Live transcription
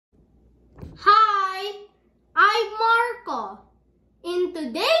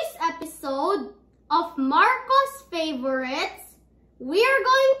we are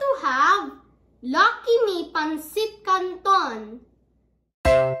going to have Lucky Me Pancit Canton.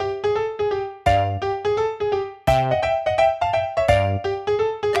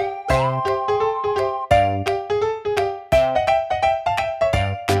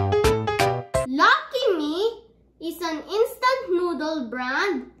 Lucky Me is an instant noodle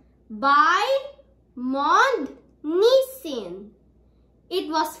brand by Mond Nissin. It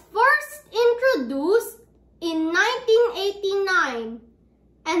was first introduced in 1989,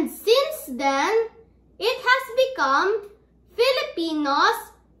 and since then, it has become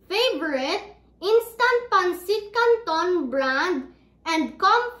Filipinos' favorite instant pancit canton brand and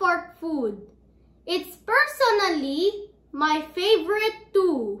comfort food. It's personally my favorite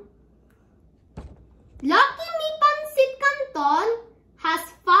too. Lucky Me Pancit Canton has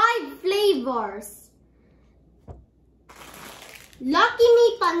 5 flavors. Lucky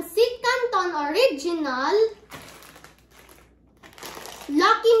Me Pancit Canton Original,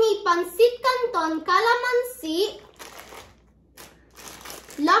 Lucky Me Pancit Canton Calamansi,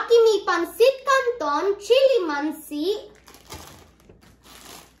 Lucky Me Pancit Canton Chili Mansi,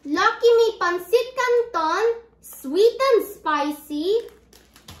 Lucky Me Pancit Canton Sweet and Spicy,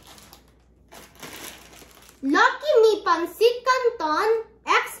 Lucky Me Pancit Canton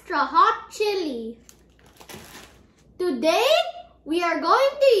Extra Hot Chili. Today, we are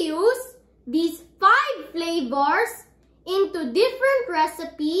going to use these 5 flavors into different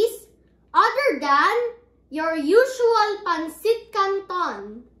recipes other than your usual pancit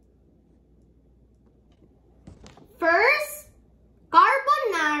canton. First,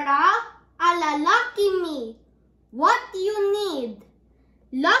 carbonara a la Lucky Me. What do you need?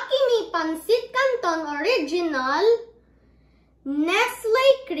 Lucky Me Pancit Canton Original,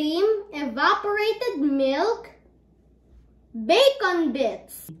 Nestle Cream Evaporated Milk, bacon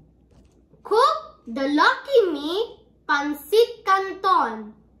bits. Cook the Lucky Me Pancit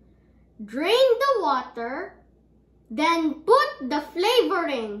Canton. Drain the water, then put the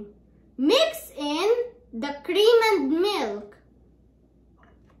flavoring. Mix in the cream and milk.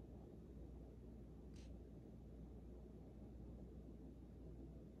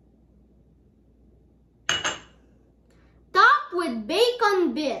 Top with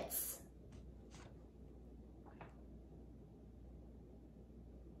bacon bits.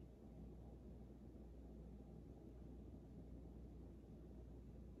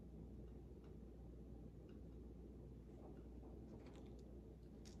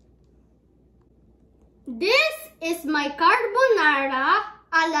 This is my carbonara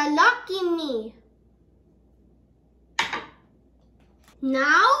a la Lucky Me.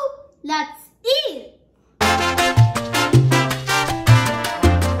 Now, let's eat!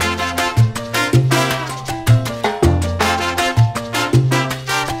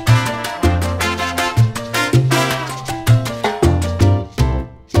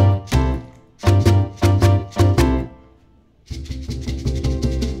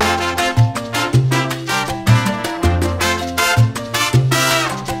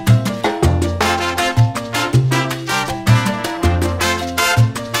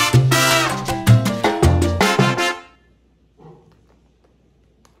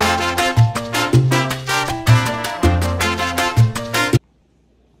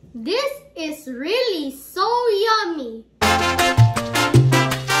 This is really so yummy.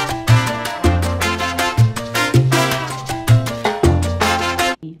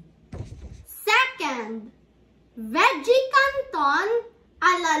 Second, veggie canton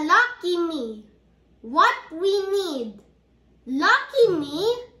a la Lucky Me. What we need? Lucky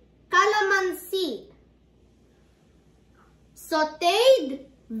Me calamansi, sautéed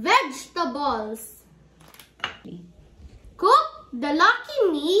vegetables. Cook the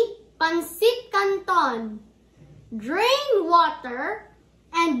Lucky Me Pancit Canton. Drain water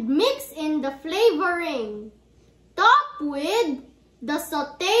and mix in the flavoring. Top with the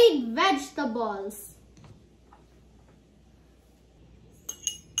sautéed vegetables.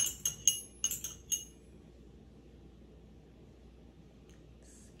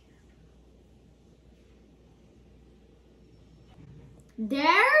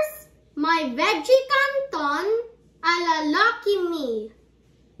 There's my veggie canton a la Lucky Me.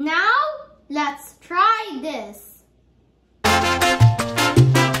 Now, let's try this.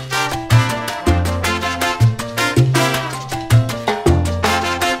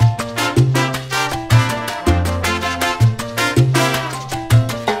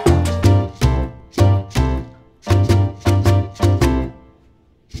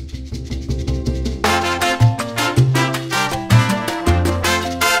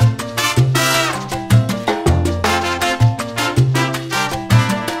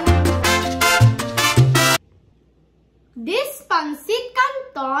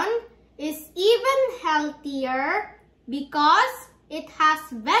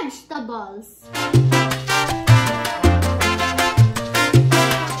 vegetables.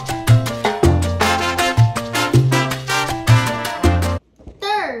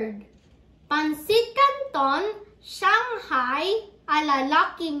 Third, Pancit Canton, Shanghai a la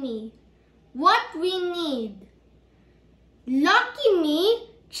Lucky Me. What we need: Lucky Me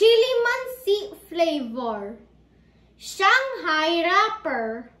chili mansi flavor, Shanghai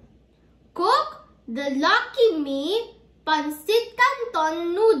wrapper. Cook the Lucky Me Pancit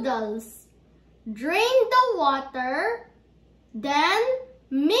Canton noodles. Drain the water, then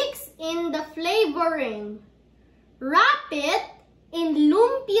mix in the flavoring. Wrap it in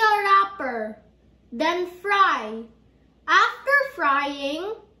lumpia wrapper, then fry. After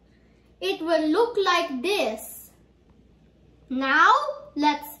frying, it will look like this. Now,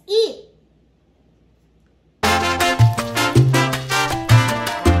 let's eat.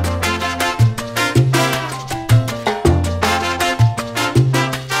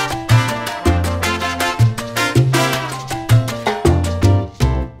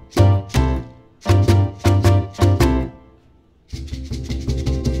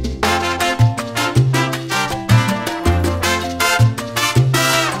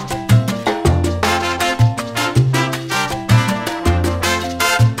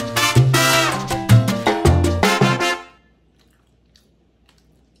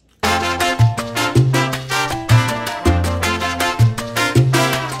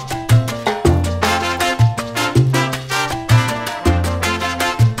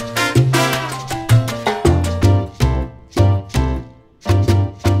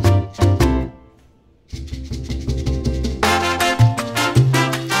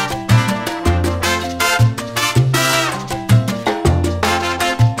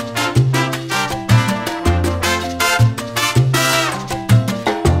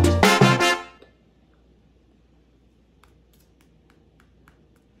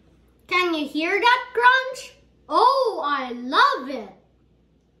 Can you hear that crunch? Oh, I love it!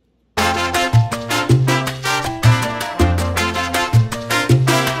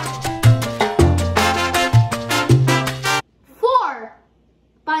 Four,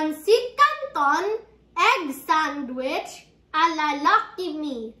 Pancit Canton egg sandwich a la Lucky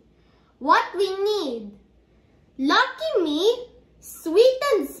Me. What we need: Lucky Me sweet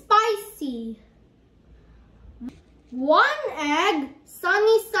and spicy, 1 egg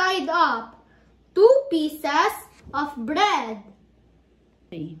sunny side up, 2 pieces of bread.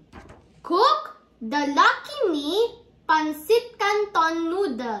 Cook the Lucky Me Pancit Canton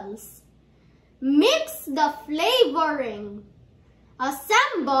noodles. Mix the flavoring.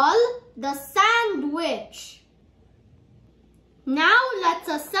 Assemble the sandwich. Now let's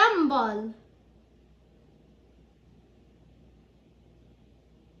assemble.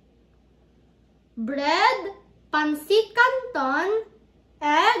 Bread, Pancit Canton,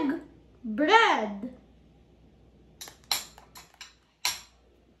 egg, bread.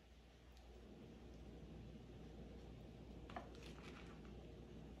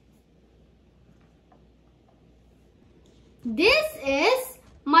 This is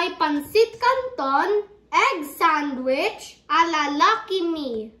my Pancit Canton egg sandwich a la Lucky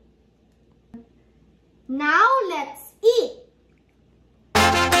Me. Now let's eat.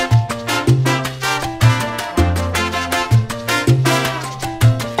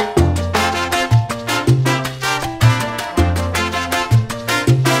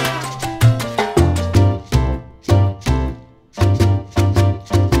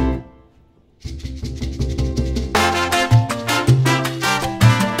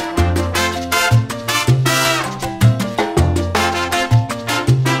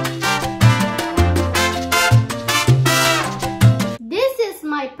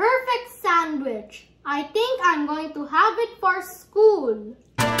 I think I'm going to have it for school.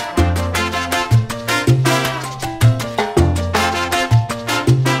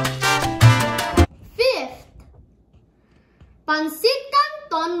 Fifth, Pancit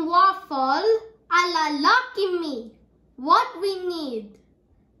Canton waffle a la Lucky Me. What we need: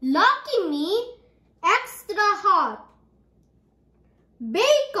 Lucky Me extra hot,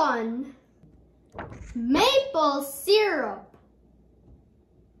 bacon, maple syrup.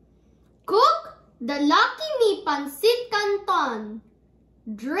 Cook the Lucky Me Pancit Canton.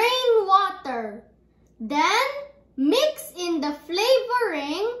 Drain water. Then mix in the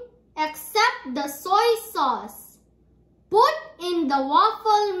flavoring except the soy sauce. Put in the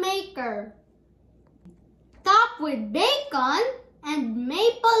waffle maker. Top with bacon and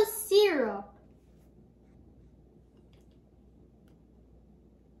maple syrup.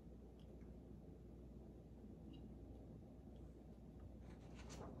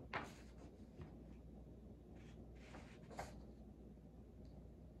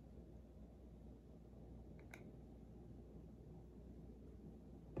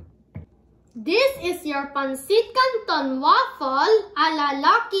 This is your Pancit Canton waffle a la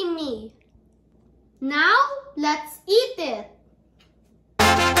Lucky Me. Now, let's eat it.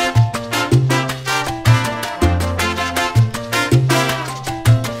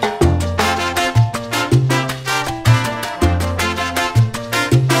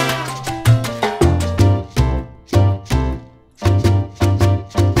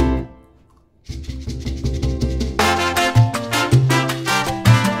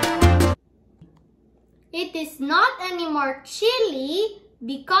 It is not anymore chili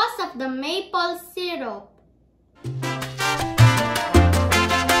because of the maple syrup.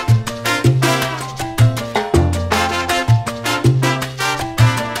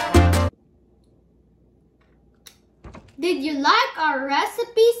 Did you like our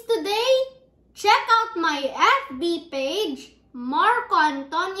recipes today? Check out my FB page,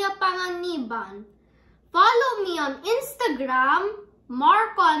 marcoantoniopanganiban. Follow me on Instagram,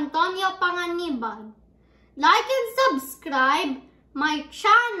 marcoantoniopanganiban. Like and subscribe my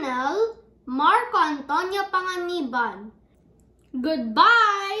channel, Marco Antonio Panganiban.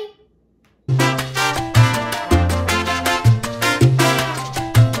 Goodbye!